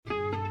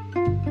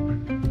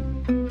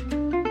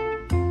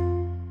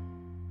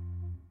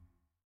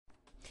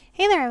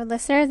there,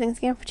 listeners. Thanks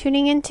again for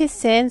tuning in to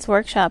Sid's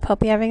Workshop.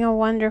 Hope you're having a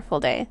wonderful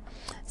day.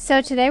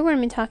 So today we're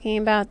going to be talking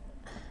about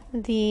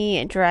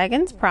The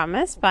Dragon's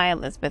Promise by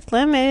Elizabeth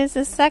Lim. It is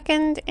the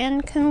second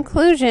and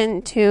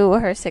conclusion to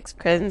her Six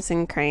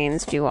Crimson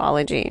Cranes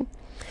duology.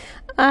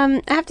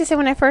 I have to say,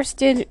 when I first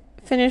did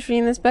finish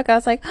reading this book, I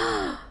was like,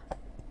 oh,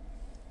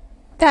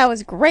 that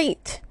was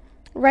great,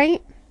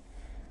 right?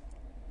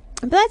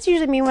 But that's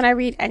usually me when I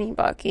read any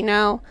book, you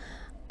know.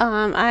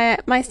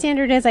 My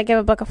standard is I give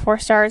a book 4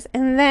 stars,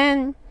 and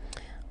then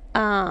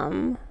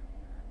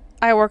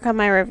I work on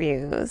my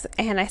reviews,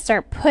 and I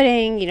start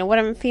putting, what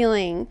I'm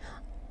feeling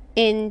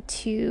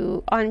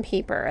on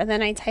paper, and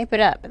then I type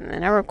it up, and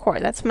then I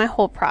record. That's my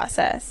whole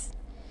process.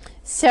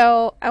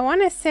 So I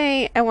want to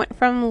say I went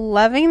from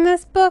loving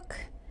this book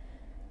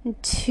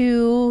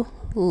to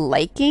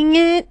liking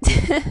it,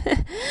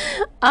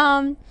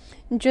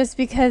 just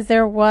because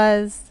there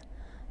was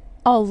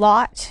a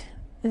lot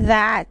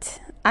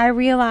that I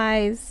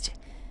realized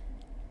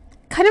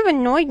kind of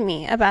annoyed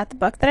me about the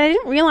book that I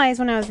didn't realize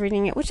when I was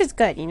reading it, which is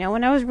good.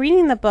 When I was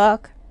reading the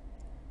book,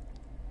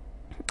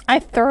 I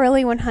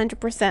thoroughly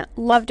 100%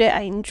 loved it.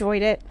 I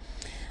enjoyed it.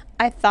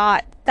 I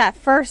thought that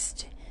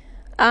first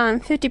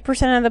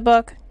 50% of the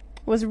book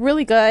was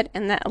really good,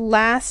 and that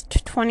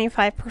last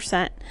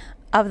 25%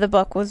 of the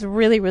book was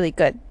really, really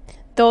good.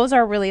 Those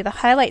are really the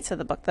highlights of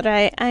the book that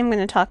I'm going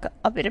to talk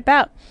a bit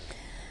about.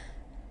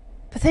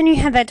 But then you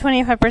had that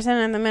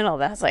 25% in the middle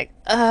that was like,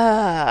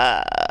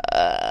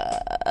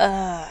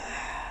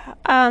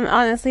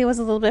 honestly, it was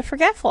a little bit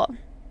forgetful.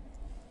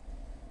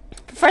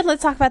 But first,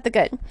 let's talk about the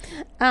good.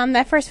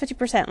 That first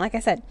 50%, like I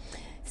said.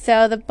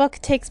 So the book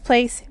takes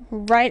place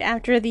right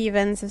after the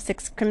events of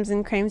Six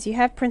Crimson Cranes. You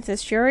have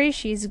Princess Shiori.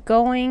 She's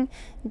going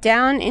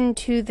down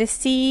into the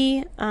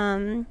sea,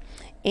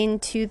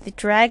 into the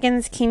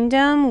Dragon's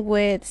Kingdom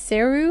with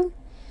Seru,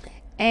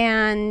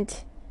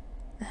 and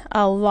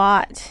a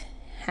lot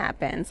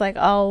happens.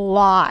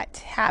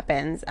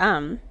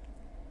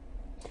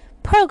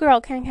 Pearl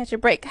Girl can't catch a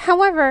break.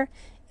 However,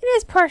 it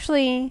is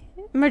partially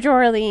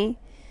majority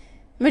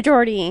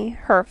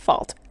her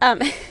fault.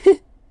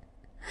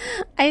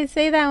 I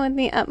say that with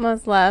the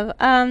utmost love.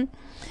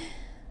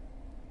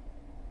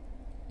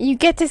 You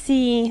get to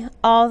see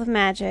all the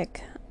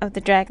magic of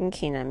the Dragon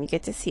Kingdom. You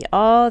get to see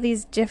all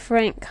these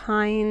different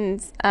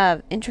kinds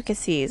of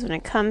intricacies when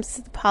it comes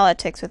to the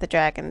politics with the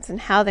dragons and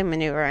how they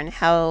maneuver and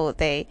how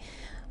they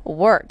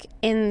work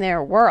in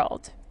their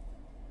world.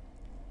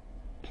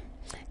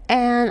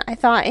 And I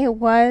thought it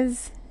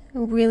was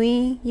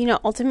really,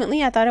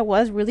 ultimately I thought it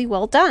was really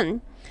well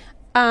done.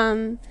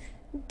 To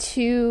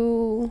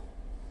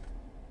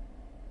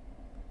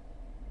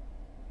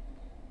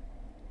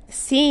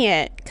see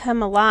it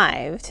come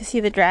alive, to see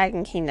the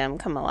Dragon Kingdom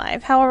come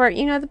alive. However,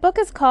 the book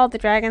is called The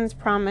Dragon's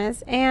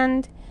Promise,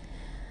 and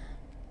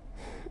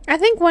I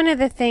think one of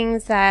the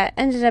things that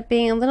ended up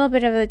being a little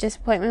bit of a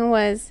disappointment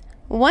was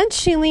once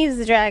she leaves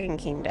the Dragon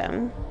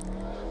Kingdom,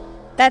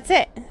 that's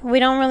it. We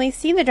don't really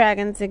see the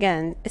dragons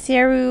again.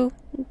 Seru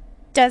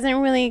doesn't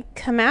really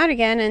come out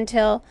again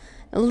until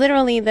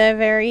literally the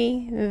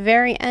very,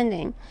 very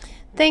ending.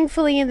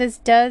 Thankfully, this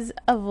does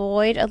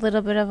avoid a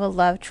little bit of a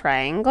love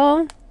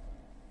triangle.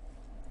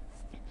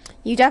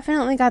 You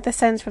definitely got the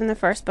sense from the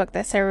first book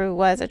that Seru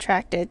was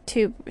attracted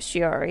to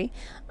Shiori,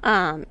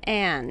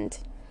 and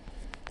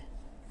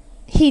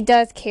he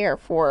does care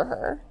for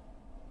her,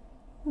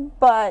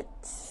 but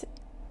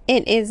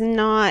it is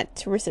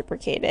not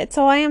reciprocated.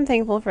 So I am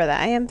thankful for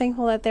that. I am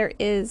thankful that there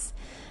is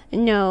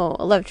no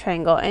love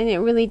triangle, and it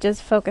really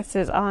just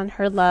focuses on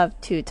her love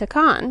to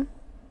Takan.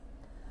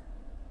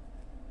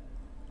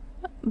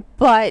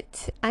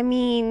 But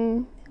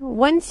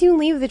once you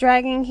leave the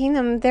Dragon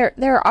Kingdom,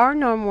 there are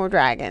no more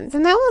dragons,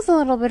 and that was a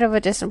little bit of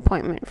a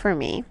disappointment for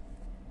me.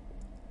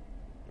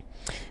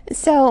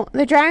 So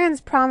the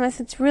Dragon's Promise,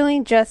 it's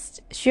really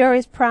just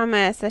Shiori's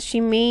promise that she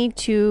made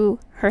to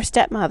her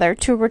stepmother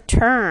to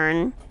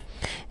return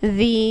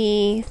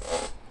the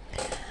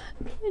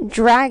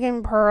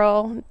Dragon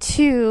Pearl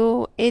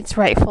to its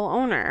rightful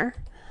owner.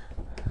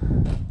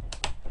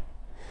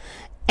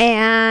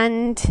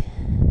 And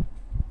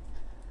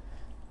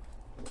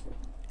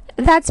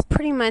that's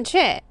pretty much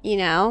it,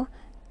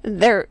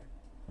 There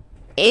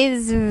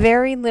is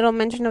very little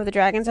mention of the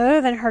dragons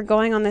other than her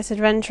going on this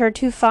adventure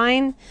to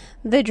find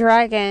the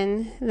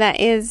dragon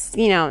that is,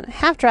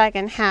 half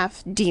dragon,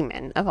 half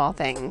demon of all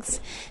things.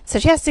 So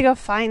she has to go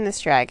find this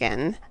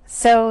dragon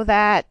so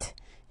that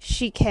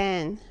she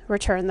can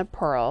return the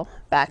pearl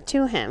back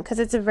to him, because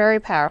it's a very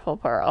powerful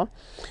pearl.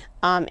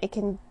 It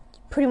can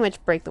pretty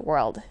much break the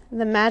world.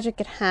 The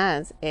magic it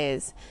has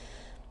is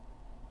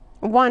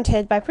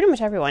wanted by pretty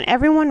much everyone.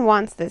 Everyone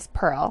wants this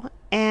pearl,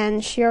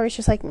 and Shiori's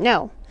just like,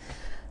 no,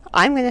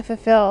 I'm going to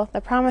fulfill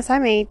the promise I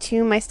made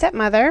to my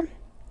stepmother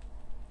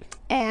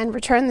and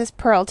return this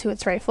pearl to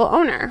its rightful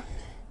owner.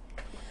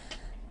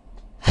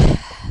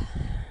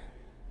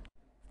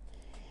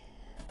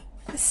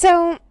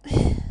 So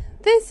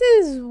this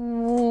is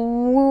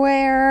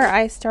where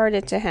I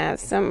started to have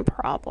some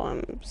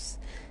problems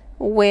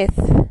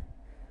with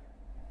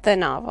the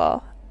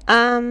novel.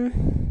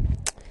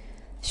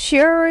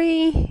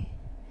 Shiori,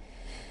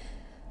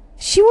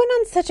 she went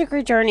on such a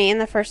great journey in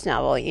the first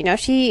novel. You know,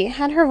 she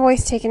had her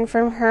voice taken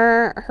from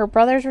her. Her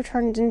brothers were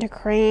turned into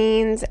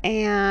cranes,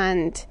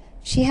 and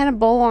she had a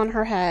bowl on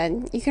her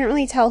head. You couldn't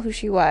really tell who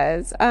she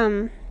was.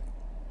 I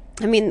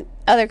mean,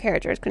 other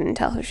characters couldn't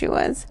tell who she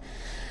was.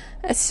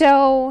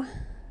 So,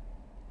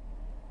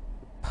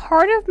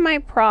 part of my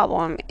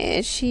problem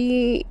is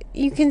you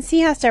can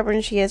see how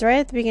stubborn she is right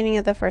at the beginning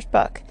of the first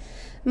book.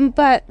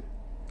 But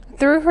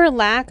through her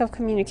lack of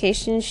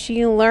communication,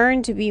 she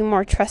learned to be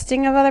more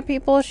trusting of other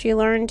people. She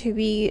learned to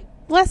be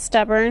less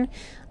stubborn.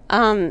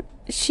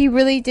 She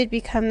really did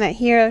become that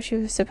hero she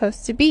was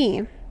supposed to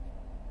be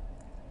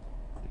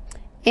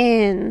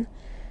in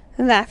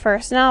that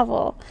first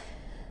novel.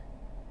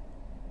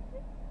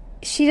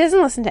 She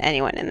doesn't listen to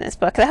anyone in this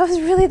book. That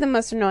was really the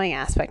most annoying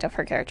aspect of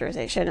her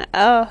characterization.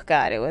 Oh,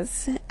 God,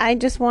 I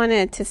just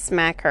wanted to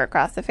smack her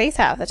across the face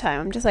half the time.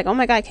 I'm just like, oh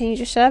my God, can you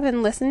just shut up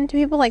and listen to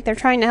people like they're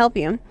trying to help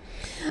you?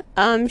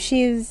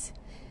 She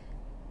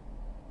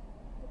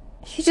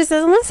just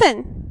doesn't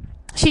listen.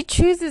 She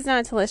chooses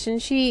not to listen.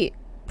 She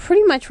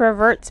pretty much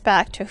reverts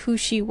back to who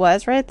she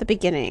was right at the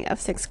beginning of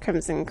Six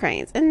Crimson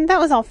Cranes. And that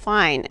was all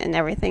fine and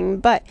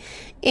everything, but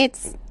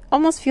it's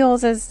almost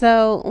feels as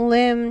though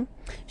Lim,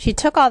 she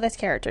took all this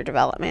character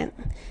development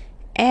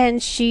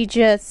and she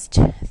just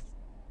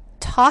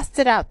tossed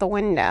it out the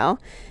window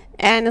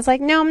and is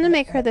like, no, I'm going to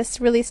make her this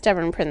really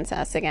stubborn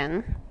princess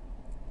again.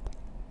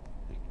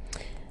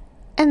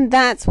 And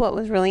that's what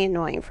was really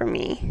annoying for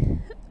me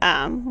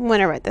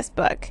when I read this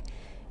book.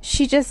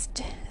 She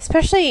just,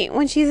 especially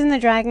when she's in the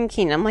Dragon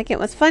Kingdom, like, it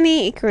was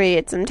funny, it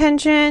created some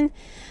tension,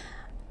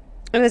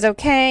 it was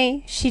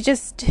okay. She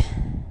just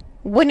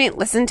wouldn't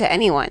listen to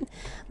anyone.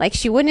 Like,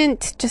 she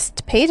wouldn't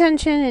just pay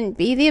attention and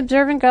be the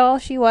observant girl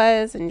she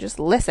was and just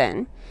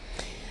listen.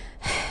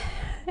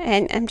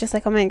 And I'm just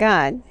like, oh my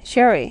God,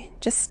 Shiori,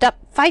 just stop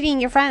fighting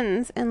your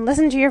friends and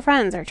listen to your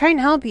friends. They're trying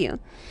to help you.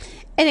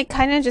 And it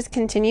kind of just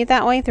continued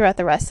that way throughout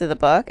the rest of the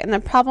book. And the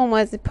problem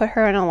was it put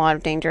her in a lot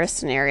of dangerous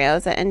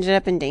scenarios that ended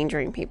up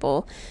endangering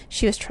people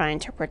she was trying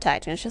to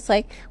protect. And it's just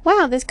like,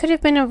 wow, this could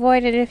have been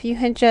avoided if you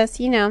had just,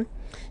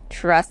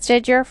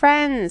 trusted your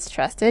friends,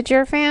 trusted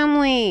your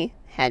family,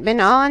 had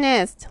been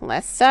honest,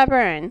 less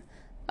stubborn.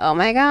 Oh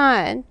my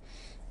God.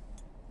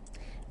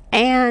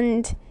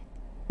 And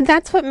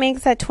that's what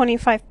makes that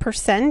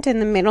 25% in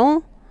the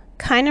middle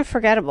kind of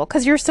forgettable,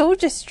 because you're so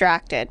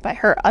distracted by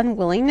her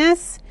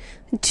unwillingness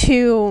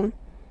to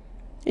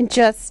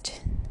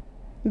just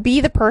be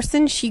the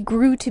person she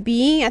grew to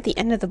be at the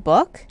end of the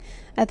book,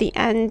 at the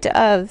end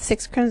of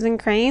Six Crimson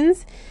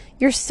Cranes.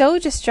 You're so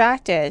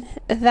distracted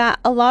that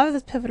a lot of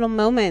the pivotal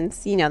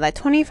moments, that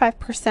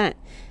 25%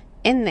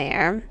 in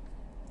there,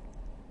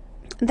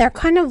 they're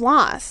kind of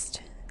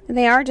lost.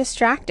 They are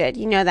distracted.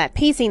 That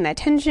pacing, that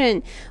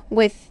tension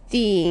with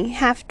the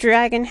half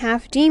dragon,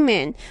 half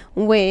demon,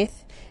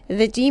 with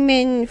the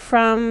demon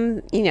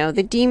from,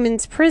 the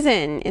demon's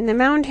prison in the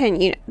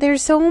mountain.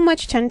 There's so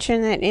much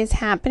tension that is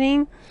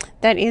happening,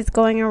 that is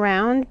going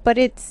around, but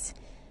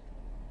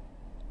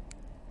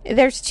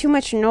there's too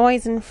much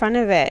noise in front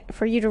of it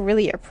for you to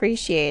really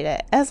appreciate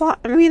it. That's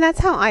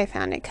how I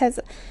found it, because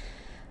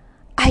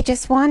I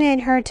just wanted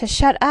her to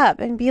shut up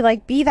and be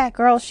that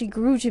girl she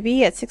grew to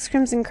be at Six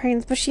Crimson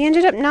Cranes, but she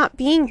ended up not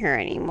being her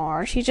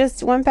anymore. She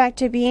just went back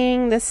to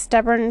being this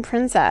stubborn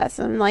princess.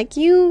 I'm like,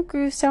 you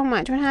grew so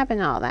much. What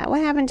happened to all that?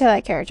 What happened to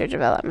that character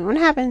development? What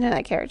happened to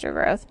that character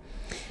growth?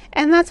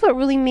 And that's what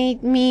really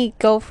made me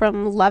go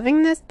from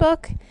loving this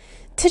book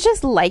to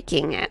just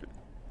liking it.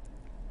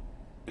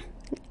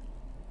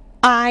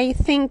 I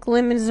think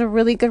Lim is a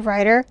really good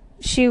writer.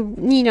 She,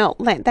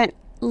 that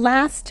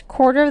last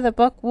quarter of the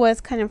book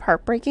was kind of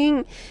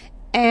heartbreaking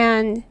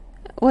and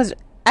was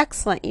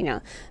excellent.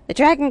 The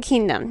Dragon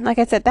Kingdom, like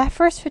I said, that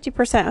first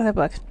 50% of the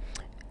book,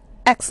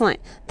 excellent.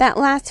 That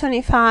last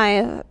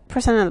 25%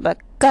 of the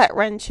book,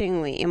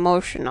 gut-wrenchingly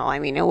emotional.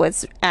 It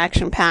was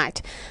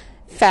action-packed,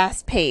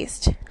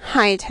 fast-paced,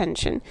 high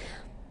tension.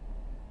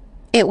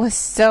 It was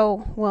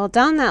so well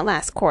done, that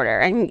last quarter.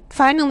 And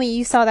finally,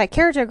 you saw that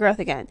character growth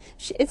again.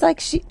 It's like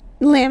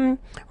Lim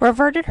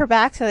reverted her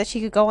back so that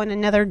she could go on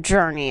another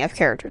journey of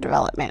character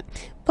development.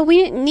 But we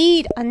didn't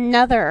need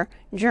another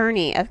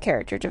journey of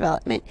character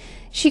development.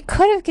 She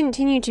could have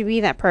continued to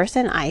be that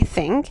person, I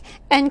think,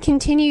 and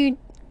continued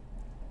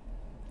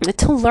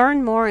to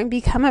learn more and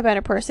become a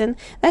better person,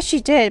 that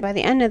she did by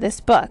the end of this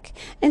book.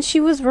 And she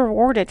was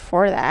rewarded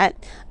for that.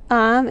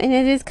 And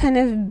it is kind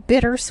of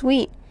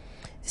bittersweet.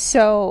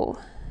 So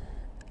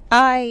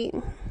I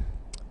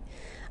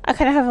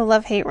kind of have a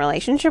love-hate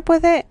relationship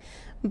with it,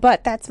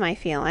 but that's my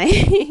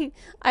feeling.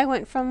 I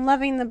went from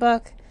loving the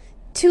book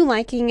to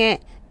liking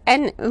it,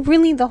 and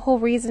really the whole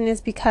reason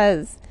is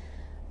because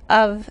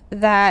of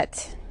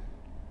that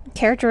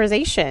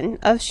characterization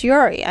of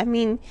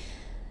Shiori.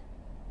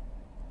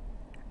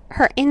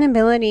 Her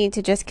inability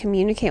to just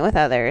communicate with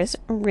others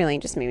really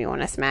just made me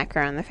want to smack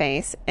her on the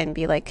face and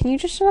be like, can you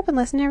just shut up and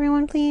listen to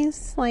everyone,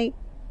 please?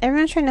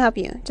 Everyone's trying to help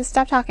you. Just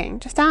stop talking.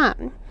 Just stop.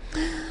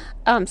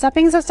 Stop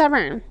Being So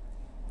Stubborn.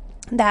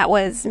 That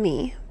was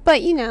me.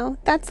 But,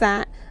 that's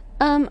that.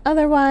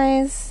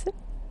 Otherwise,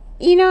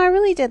 I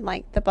really did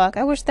like the book.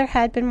 I wish there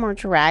had been more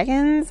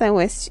dragons. I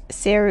wish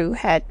Saru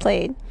had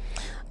played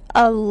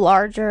a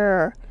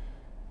larger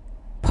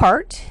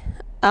part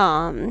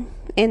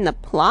in the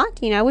plot.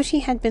 I wish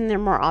he had been there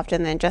more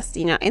often than just,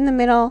 in the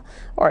middle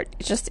or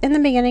just in the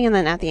beginning and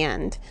then at the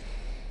end.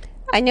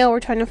 I know we're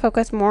trying to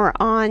focus more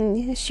on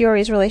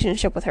Shiori's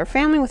relationship with her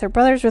family, with her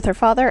brothers, with her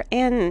father,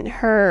 and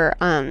her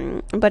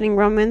budding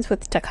romance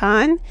with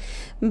Takan,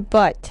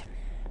 but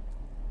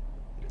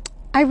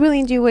I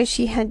really do wish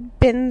she had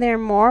been there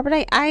more.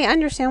 But I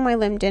understand why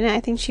Lim didn't. I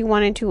think she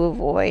wanted to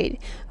avoid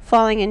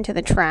falling into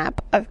the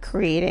trap of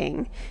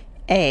creating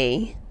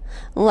a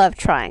love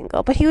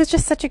triangle. But he was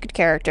just such a good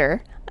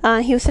character.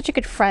 He was such a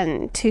good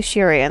friend to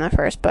Shiori in the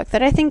first book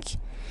that I think,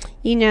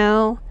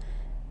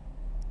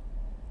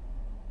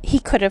 he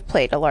could have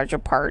played a larger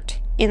part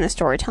in the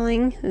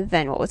storytelling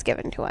than what was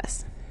given to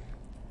us.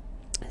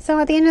 So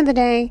at the end of the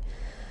day,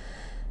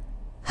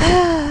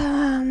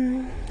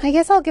 I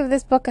guess I'll give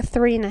this book a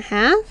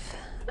 3.5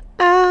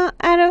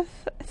 out of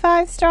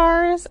 5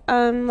 stars.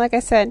 Like I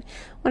said,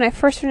 when I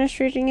first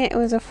finished reading it, it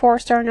was a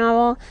 4-star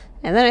novel,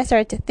 and then I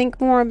started to think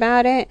more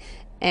about it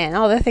and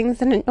all the things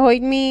that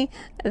annoyed me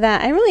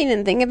that I really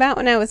didn't think about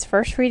when I was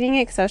first reading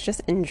it because I was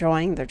just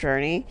enjoying the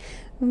journey.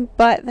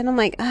 But then I'm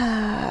like,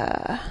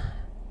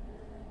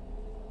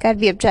 gotta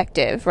be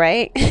objective,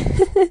 right?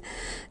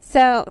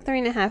 So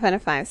 3.5 out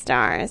of 5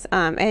 stars.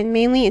 And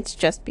mainly it's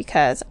just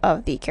because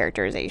of the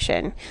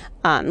characterization.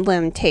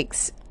 Lim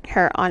takes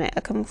her on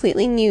a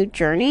completely new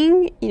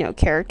journey,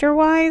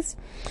 character-wise.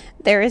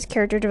 There is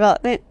character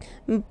development,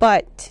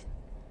 but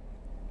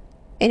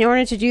in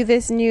order to do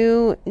this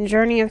new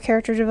journey of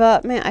character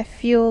development, I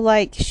feel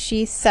like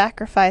she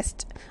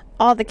sacrificed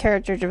all the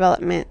character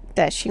development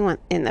that she went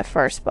in the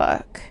first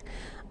book.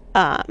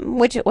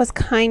 Which it was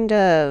kind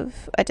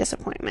of a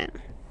disappointment.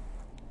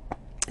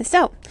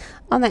 So,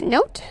 on that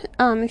note,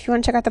 if you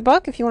want to check out the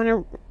book, if you want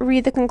to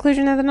read the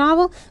conclusion of the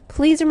novel,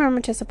 please remember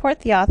to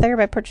support the author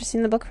by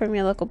purchasing the book from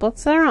your local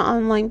bookseller or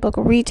online book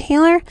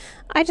retailer.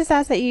 I just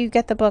ask that you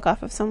get the book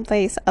off of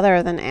someplace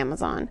other than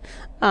Amazon.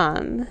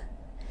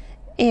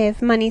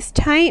 If money's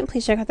tight,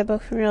 please check out the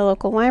book from your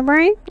local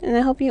library. And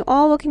I hope you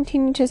all will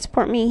continue to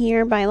support me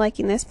here by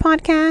liking this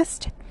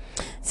podcast,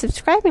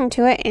 subscribing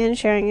to it, and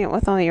sharing it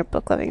with all your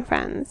book-loving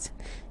friends.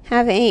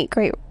 Have a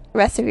great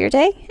rest of your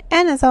day,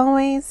 and as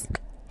always,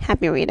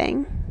 happy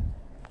reading.